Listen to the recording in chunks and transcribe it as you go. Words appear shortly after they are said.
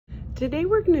Today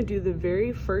we're going to do the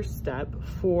very first step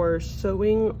for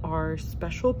sewing our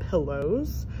special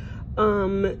pillows.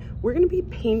 We're going to be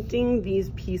painting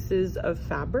these pieces of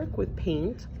fabric with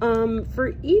paint.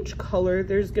 For each color,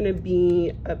 there's going to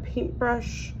be a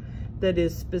paintbrush that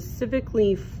is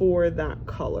specifically for that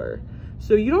color.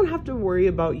 So you don't have to worry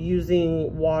about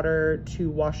using water to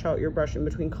wash out your brush in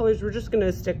between colors. We're just going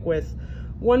to stick with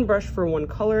one brush for one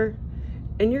color,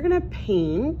 and you're going to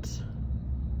paint.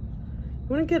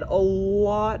 You want to get a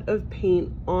lot of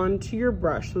paint onto your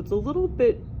brush so it's a little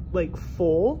bit like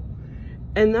full,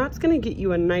 and that's going to get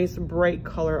you a nice bright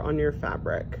color on your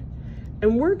fabric.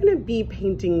 And we're going to be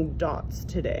painting dots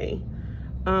today.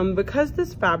 Because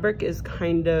this fabric is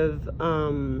kind of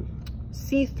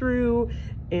see-through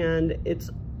and it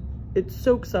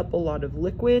soaks up a lot of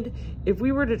liquid, if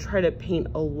we were to try to paint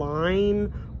a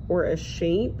line or a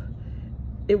shape,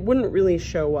 it wouldn't really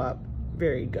show up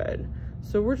very good.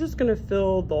 So we're just gonna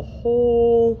fill the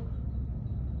whole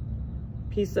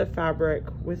piece of fabric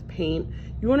with paint.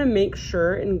 You wanna make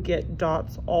sure and get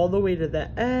dots all the way to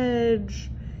the edge.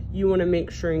 You wanna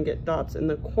make sure and get dots in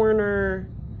the corner.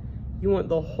 You want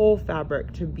the whole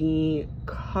fabric to be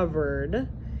covered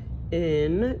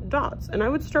in dots. And I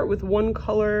would start with one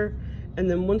color, and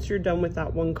then once you're done with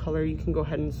that one color, you can go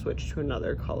ahead and switch to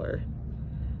another color.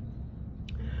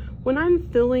 When I'm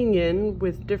filling in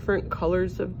with different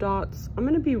colors of dots, I'm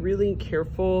going to be really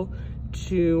careful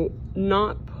to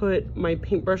not put my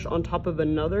paintbrush on top of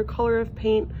another color of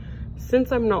paint.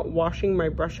 Since I'm not washing my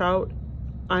brush out,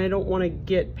 I don't want to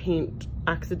get paint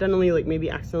accidentally, like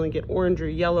maybe accidentally get orange or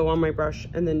yellow on my brush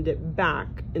and then dip back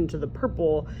into the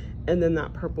purple, and then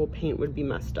that purple paint would be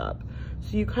messed up.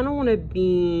 So you kind of want to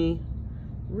be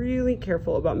really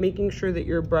careful about making sure that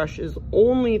your brush is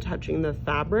only touching the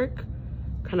fabric,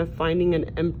 kind of finding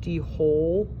an empty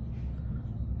hole,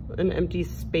 an empty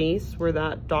space where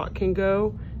that dot can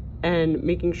go, and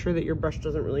making sure that your brush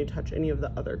doesn't really touch any of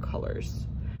the other colors.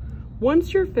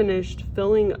 Once you're finished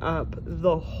filling up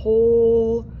the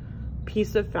whole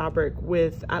piece of fabric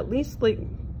with at least like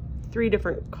 3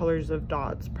 different colors of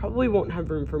dots, probably won't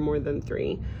have room for more than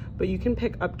 3, but you can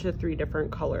pick up to 3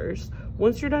 different colors.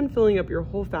 Once you're done filling up your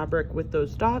whole fabric with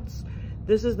those dots,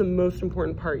 this is the most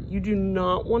important part. You do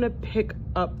not want to pick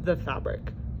up the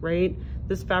fabric, right?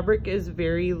 This fabric is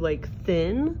very like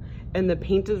thin and the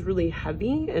paint is really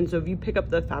heavy. And so if you pick up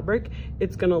the fabric,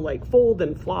 it's gonna like fold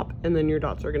and flop, and then your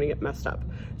dots are gonna get messed up.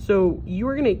 So you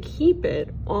are gonna keep it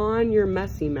on your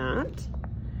messy mat,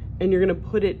 and you're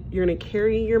gonna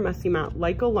carry your messy mat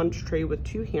like a lunch tray with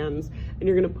 2 hands, and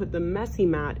you're gonna put the messy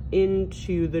mat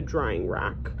into the drying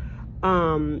rack.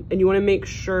 And you wanna make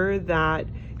sure that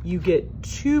you get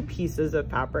 2 pieces of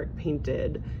fabric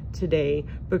painted today,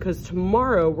 because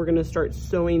tomorrow we're gonna start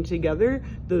sewing together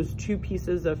those 2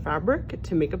 pieces of fabric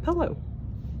to make a pillow.